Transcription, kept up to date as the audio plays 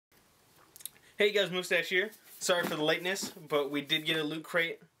Hey guys, Mustache here. Sorry for the lateness, but we did get a loot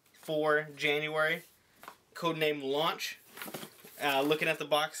crate for January. Codename Launch. Looking at the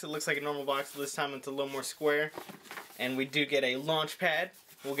box, it looks like a normal box, but this time it's a little more square. And we do get a launch pad.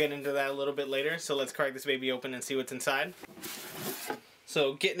 We'll get into that a little bit later, so let's crack this baby open and see what's inside.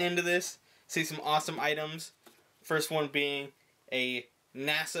 So getting into this, see some awesome items. First one being a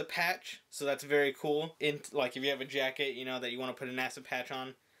NASA patch, so that's very cool. Like if you have a jacket, you know, that you want to put a NASA patch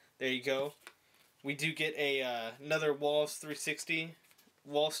on, there you go. We do get another Walls 360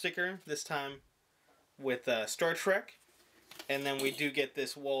 wall sticker, this time with Star Trek. And then we do get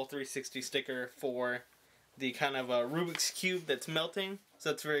this Wall 360 sticker for the kind of Rubik's Cube that's melting. So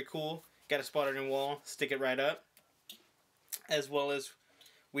that's very cool. Got a spot on your wall, stick it right up. As well as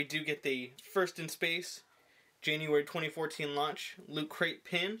we do get the First in Space January 2014 launch loot crate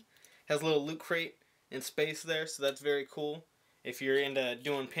pin. Has a little loot crate in space there, so that's very cool. If you're into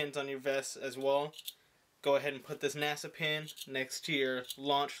doing pins on your vests as well, go ahead and put this NASA pin next to your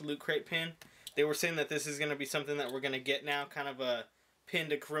launch loot crate pin. They were saying that this is going to be something that we're going to get now, kind of a pin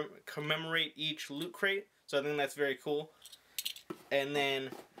to commemorate each loot crate. So I think that's very cool. And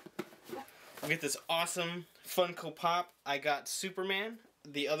then we get this awesome Funko Pop. I got Superman.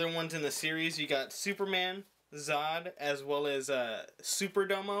 The other ones in the series, you got Superman, Zod, as well as Super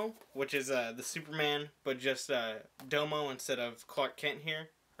Domo, which is the Superman, but just Domo instead of Clark Kent here,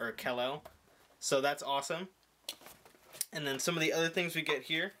 or Kal-El. So that's awesome. And then some of the other things we get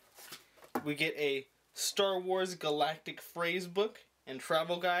here, we get a Star Wars Galactic Phrase Book and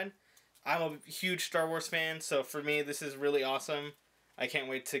Travel Guide. I'm a huge Star Wars fan, so for me this is really awesome. I can't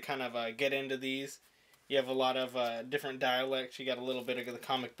wait to kind of get into these. You have a lot of different dialects. You got a little bit of the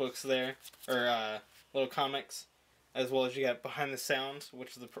comic books there, or little comics, as well as you got Behind the Sounds,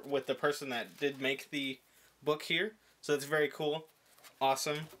 which is with the person that did make the book here. So that's very cool.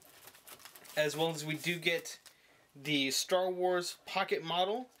 Awesome. As well as we do get the Star Wars Pocket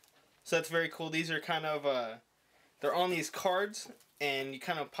Model. So that's very cool. These are kind of, they're on these cards, and you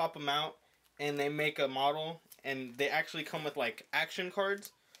kind of pop them out, and they make a model, and they actually come with like action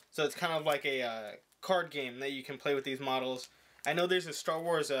cards. So it's kind of like a card game that you can play with these models. I know there's a Star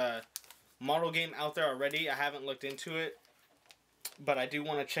Wars model game out there already. I haven't looked into it, but I do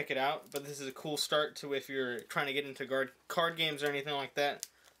want to check it out. But this is a cool start to if you're trying to get into card games or anything like that.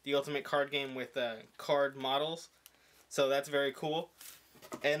 The ultimate card game with card models. So that's very cool.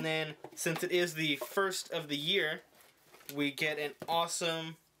 And then, since it is the first of the year, we get an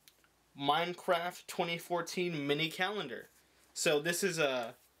awesome Minecraft 2014 mini calendar. So this is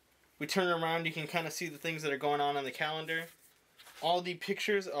we turn it around, you can kind of see the things that are going on the calendar. All the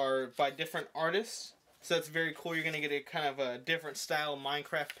pictures are by different artists, so that's very cool. You're going to get a kind of a different style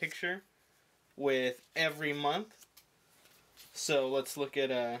Minecraft picture with every month. So let's look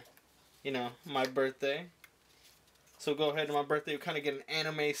at, you know, my birthday. So go ahead to my birthday, we kind of get an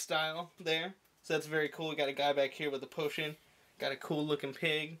anime style there. So that's very cool. We got a guy back here with a potion. Got a cool looking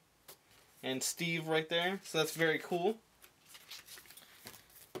pig. And Steve right there. So that's very cool.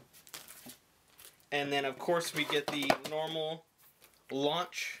 And then of course we get the normal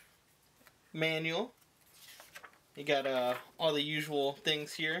launch manual. You got all the usual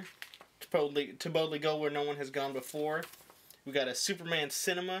things here to boldly go where no one has gone before. We got a Superman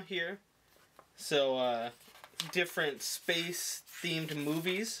cinema here. So different space themed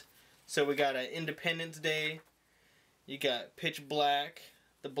movies. So we got Independence Day. You got Pitch Black,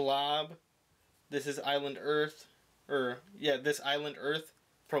 The Blob. This is Island Earth, this Island Earth,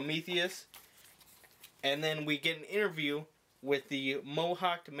 Prometheus. And then we get an interview with the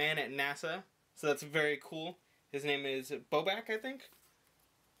Mohawked man at NASA. So that's very cool. His name is Bobak, I think.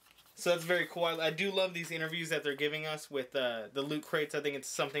 So that's very cool. I do love these interviews that they're giving us with the loot crates. I think it's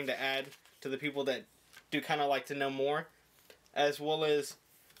something to add to the people that do kind of like to know more. As well as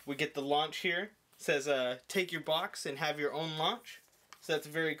we get the launch here. It says take your box and have your own launch. So that's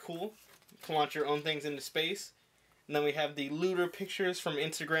very cool. You can launch your own things into space. And then we have the looter pictures from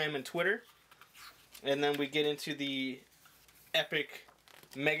Instagram and Twitter. And then we get into the epic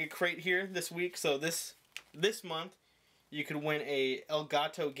mega crate here this week. So this month you could win a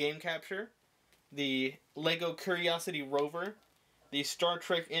Elgato game capture, the Lego Curiosity Rover, the Star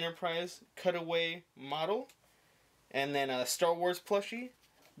Trek Enterprise cutaway model, and then a Star Wars plushie,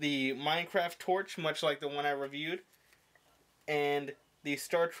 the Minecraft torch, much like the one I reviewed, and the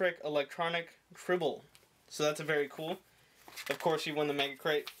Star Trek electronic tribble. So that's a very cool. Of course, you win the mega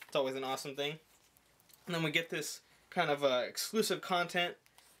crate. It's always an awesome thing. And then we get this kind of exclusive content.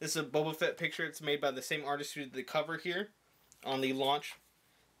 This is a Boba Fett picture. It's made by the same artist who did the cover here on the launch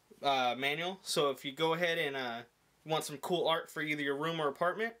manual. So if you go ahead and want some cool art for either your room or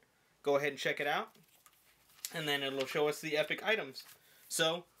apartment, go ahead and check it out. And then it'll show us the epic items.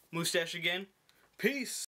 So, Mustache again. Peace!